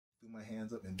threw my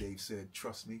hands up, and Dave said,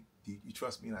 "Trust me. Do you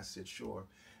trust me?" And I said, "Sure."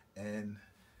 And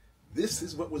this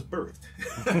is what was birthed.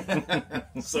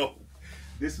 So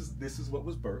this is what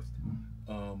was birthed.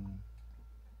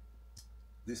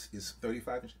 This is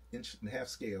 35 and a half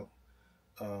scale.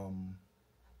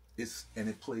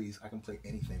 It plays. I can play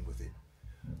anything with it.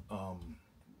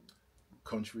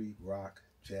 Country, rock,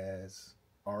 jazz,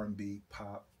 R&B,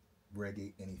 pop,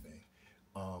 reggae, anything.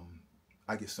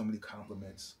 I get so many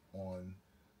compliments on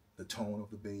the tone of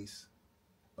the bass.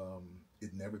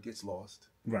 It never gets lost.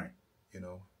 Right. You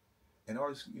know, and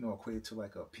ours, you know, equate to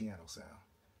like a piano sound.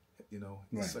 You know,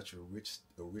 it's right. such a rich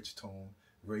tone,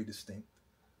 very distinct.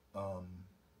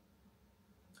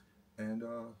 And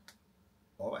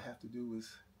all I have to do is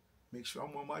make sure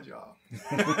I'm on my job.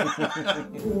 'Cause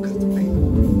the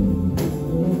pain.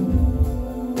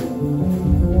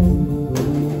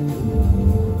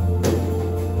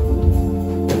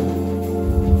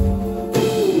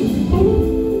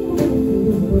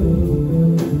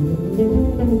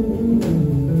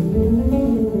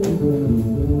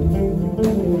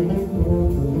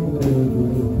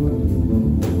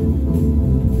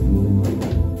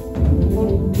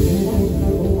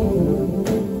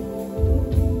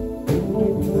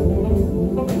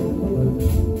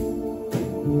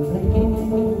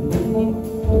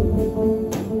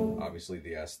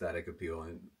 The aesthetic appeal,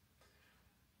 and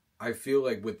I feel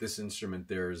like with this instrument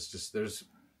there's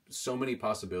so many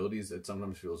possibilities. It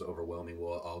sometimes feels overwhelming.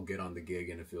 Well, I'll get on the gig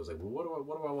and it feels like, well, what do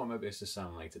I want my bass to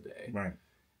sound like today? Right.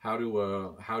 How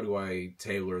do I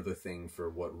tailor the thing for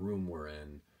what room we're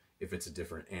in? If it's a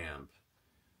different amp,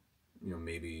 you know,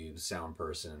 maybe sound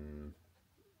person,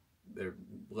 they're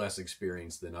less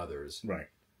experienced than others. Right.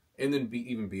 And then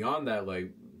even beyond that,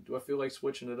 like, do I feel like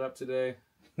switching it up today?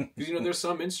 Because, you know, there's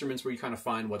some instruments where you kind of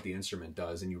find what the instrument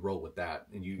does and you roll with that,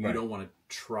 and you don't want to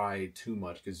try too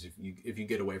much, because if you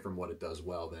get away from what it does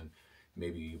well, then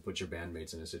maybe you put your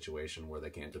bandmates in a situation where they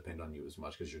can't depend on you as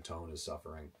much because your tone is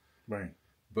suffering. Right.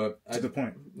 But to the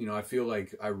point, you know, I feel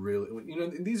like I really, you know,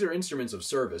 these are instruments of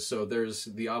service, so there's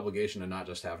the obligation to not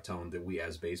just have tone that we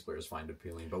as bass players find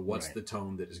appealing, but what's the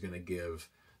tone that is going to give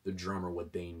the drummer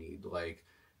what they need? Like,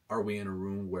 are we in a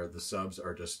room where the subs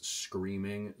are just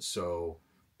screaming, so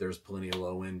there's plenty of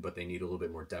low end, but they need a little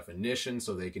bit more definition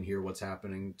so they can hear what's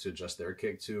happening to just their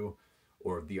kick to,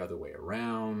 or the other way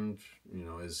around? You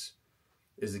know, is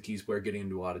the keys player getting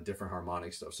into a lot of different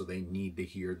harmonic stuff, so they need to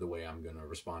hear the way I'm going to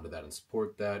respond to that and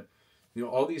support that? You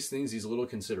know, all these things, these little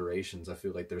considerations, I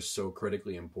feel like they're so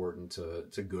critically important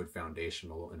to good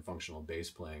foundational and functional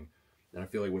bass playing. And I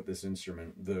feel like with this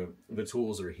instrument, the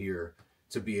tools are here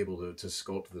to be able to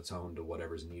sculpt the tone to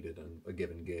whatever's needed in a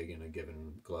given gig, in a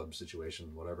given club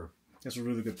situation, whatever. That's a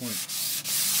really good point.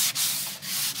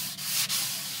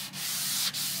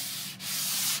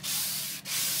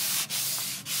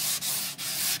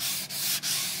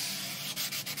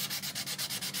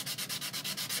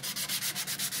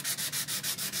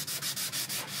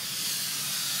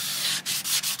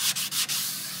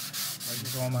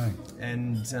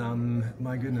 And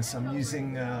my goodness, I'm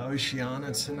using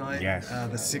Oceana tonight, yes.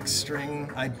 The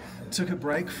 6-string. I took a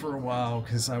break for a while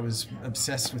because I was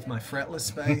obsessed with my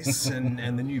fretless bass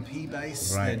and the new P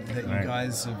bass that you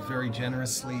guys have very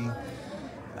generously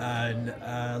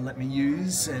let me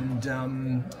use, and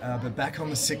but back on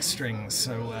the 6-string.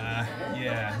 So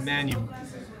yeah, man,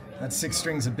 that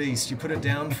 6-string's a beast. You put it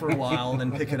down for a while,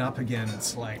 then pick it up again.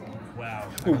 It's like, wow,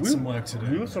 I got some work to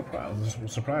do. We were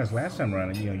surprised last time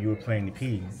around. You know, you were playing the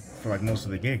P for like most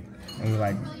of the gig, and we were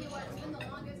like,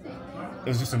 it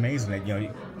was just amazing that, you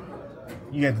know,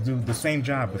 you had to do the same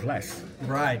job with less.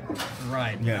 Right.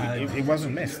 Yeah, it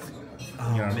wasn't missed.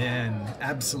 Oh, you know? Man,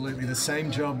 absolutely the same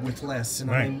job with less,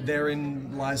 and I mean,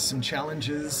 therein lies some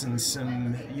challenges and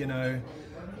some, you know,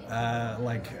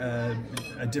 like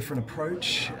a different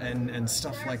approach and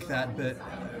stuff like that. But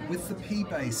with the P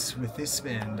bass with this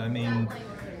band, I mean,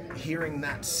 hearing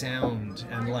that sound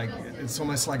and like it's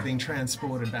almost like being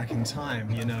transported back in time,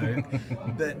 you know.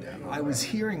 But I was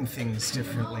hearing things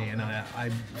differently, and I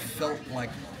felt like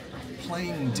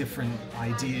playing different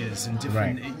ideas and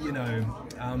different, you know.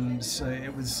 So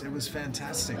it was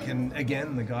fantastic, and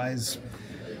again, the guys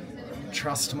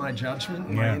trust my judgment,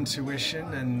 my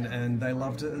intuition, and they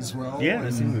loved it as well. Yeah, and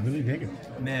they seem to really dig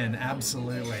it. Man,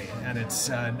 absolutely, and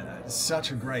it's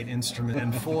such a great instrument,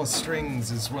 and 4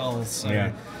 strings as well.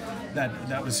 So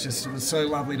that was just, it was so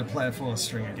lovely to play a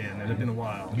 4-string again. It had been a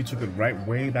while. You took it right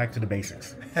way back to the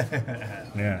basics.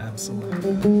 Yeah,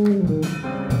 absolutely.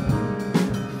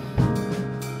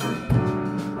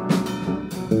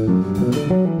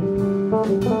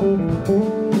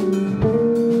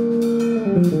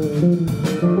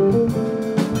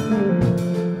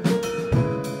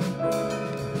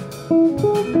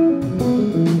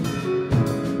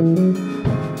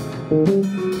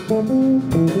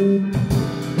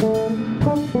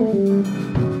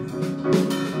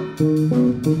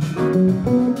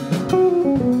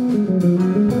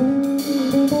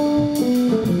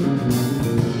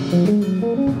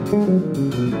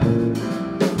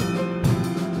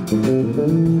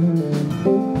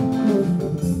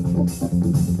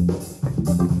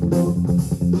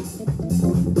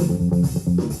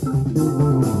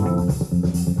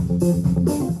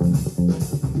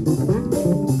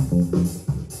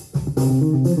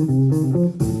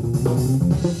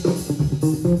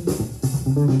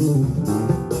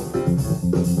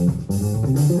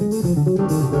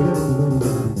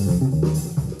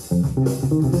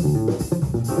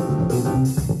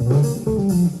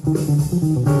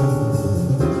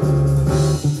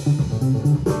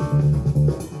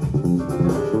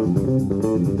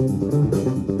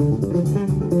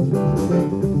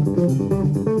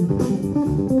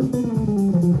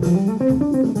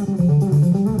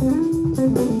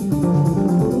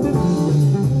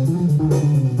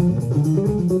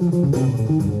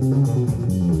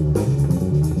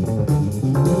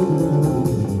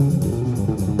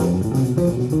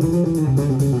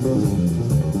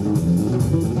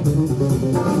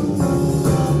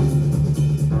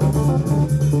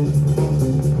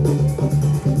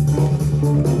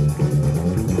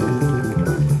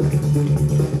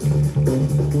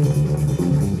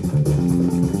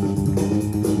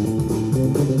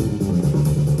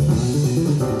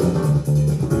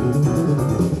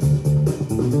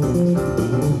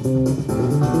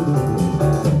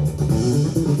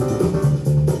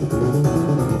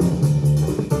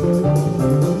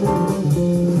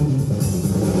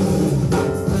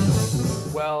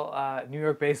 New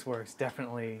York Bass Works,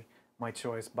 definitely my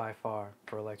choice by far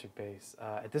for electric bass.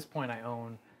 At this point, I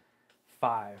own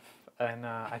 5, and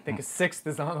I think a 6th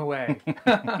is on the way.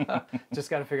 Just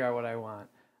got to figure out what I want.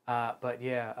 But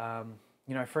yeah,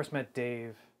 you know, I first met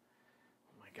Dave,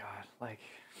 oh my God, like,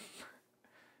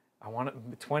 I want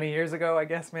it 20 years ago, I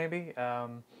guess, maybe.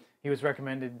 He was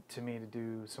recommended to me to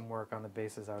do some work on the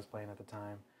basses I was playing at the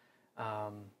time.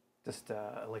 Just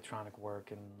electronic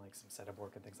work and like some setup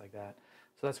work and things like that.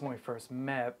 So that's when we first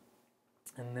met.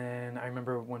 And then I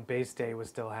remember when Bass Day was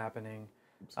still happening.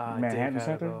 Manhattan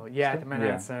Center? Yeah, at the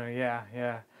Manhattan Center,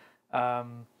 yeah.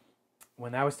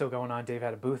 When that was still going on, Dave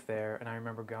had a booth there, and I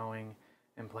remember going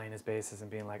and playing his basses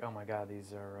and being like, oh my God,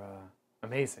 these are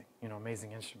amazing, you know,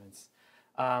 amazing instruments.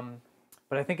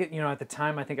 But I think, you know, at the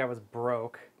time, I think I was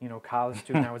broke, you know, college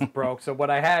student, I was broke. So what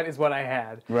I had is what I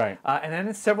had. Right. And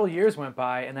then several years went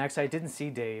by, and actually I didn't see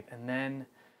Dave. And then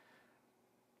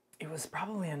it was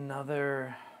probably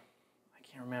another, I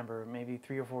can't remember, maybe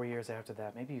 3 or 4 years after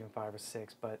that, maybe even 5 or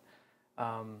 6. But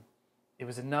it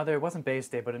was another, it wasn't Bass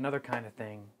Day, but another kind of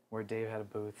thing where Dave had a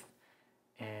booth.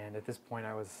 And at this point,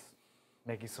 I was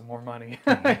making some more money,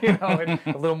 you know, and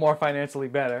a little more financially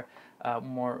better,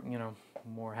 more, you know,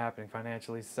 more happening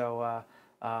financially. So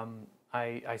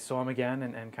I saw him again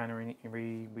and kind of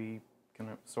we kind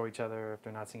of saw each other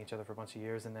after not seeing each other for a bunch of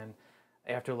years. And then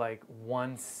after like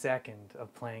 1 second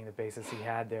of playing the basses he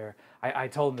had there, I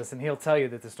told him this, and he'll tell you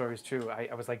that the story is true.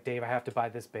 I was like, Dave, I have to buy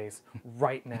this bass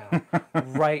right now,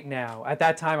 right now. At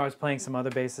that time, I was playing some other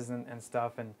basses and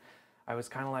stuff, and I was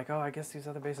kind of like, oh, I guess these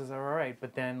other basses are all right.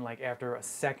 But then, like, after a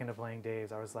second of playing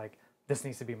Dave's, I was like, this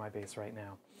needs to be my bass right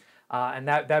now. And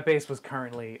that bass was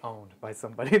currently owned by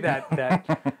somebody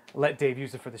that let Dave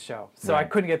use it for the show. So I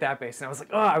couldn't get that bass. And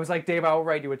I was like, Dave, I will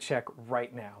write you a check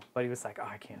right now. But he was like, oh,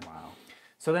 I can't. Wow.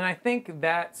 So then I think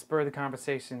that spurred the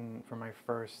conversation for my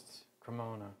first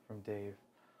Cremona from Dave.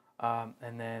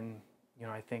 And then, you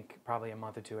know, I think probably a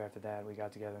month or 2 after that, we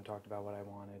got together and talked about what I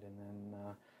wanted. And then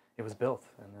it was built.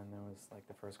 And then there was like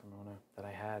the first Cremona that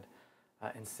I had.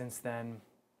 And since then,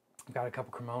 I've got a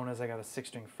couple Cremonas. I got a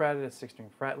 6-string fretted, a 6-string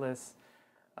fretless.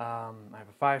 I have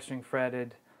a 5-string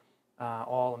fretted.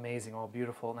 All amazing, all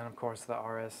beautiful. And then, of course, the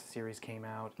RS series came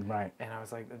out. Right. And I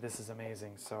was like, this is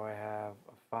amazing. So I have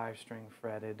a 5-string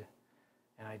fretted.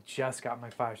 And I just got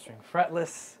my 5-string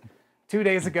fretless 2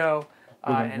 days ago.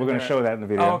 We're going to show that in the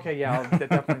video. Oh, okay, yeah, I'll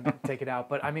definitely take it out.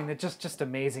 But, I mean, it's just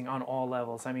amazing on all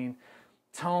levels. I mean,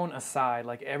 tone aside,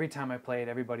 like every time I play it,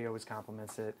 everybody always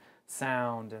compliments it.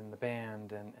 Sound and the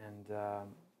band and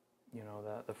you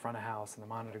know, the front of house and the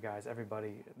monitor guys,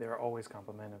 everybody, they're always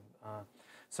complimented.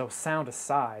 So sound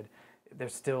aside, they're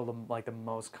still the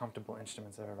most comfortable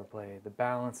instruments I've ever played. The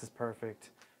balance is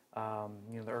perfect. You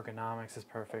know, the ergonomics is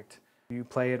perfect. You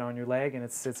play it on your leg and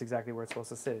it sits exactly where it's supposed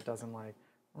to sit. It doesn't like,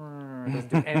 it doesn't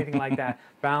do anything like that.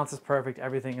 Balance is perfect.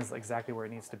 Everything is exactly where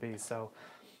it needs to be. So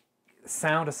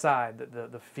sound aside,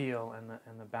 the feel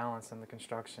and the balance and the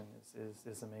construction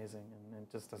is amazing, and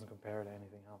it just doesn't compare to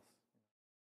anything else.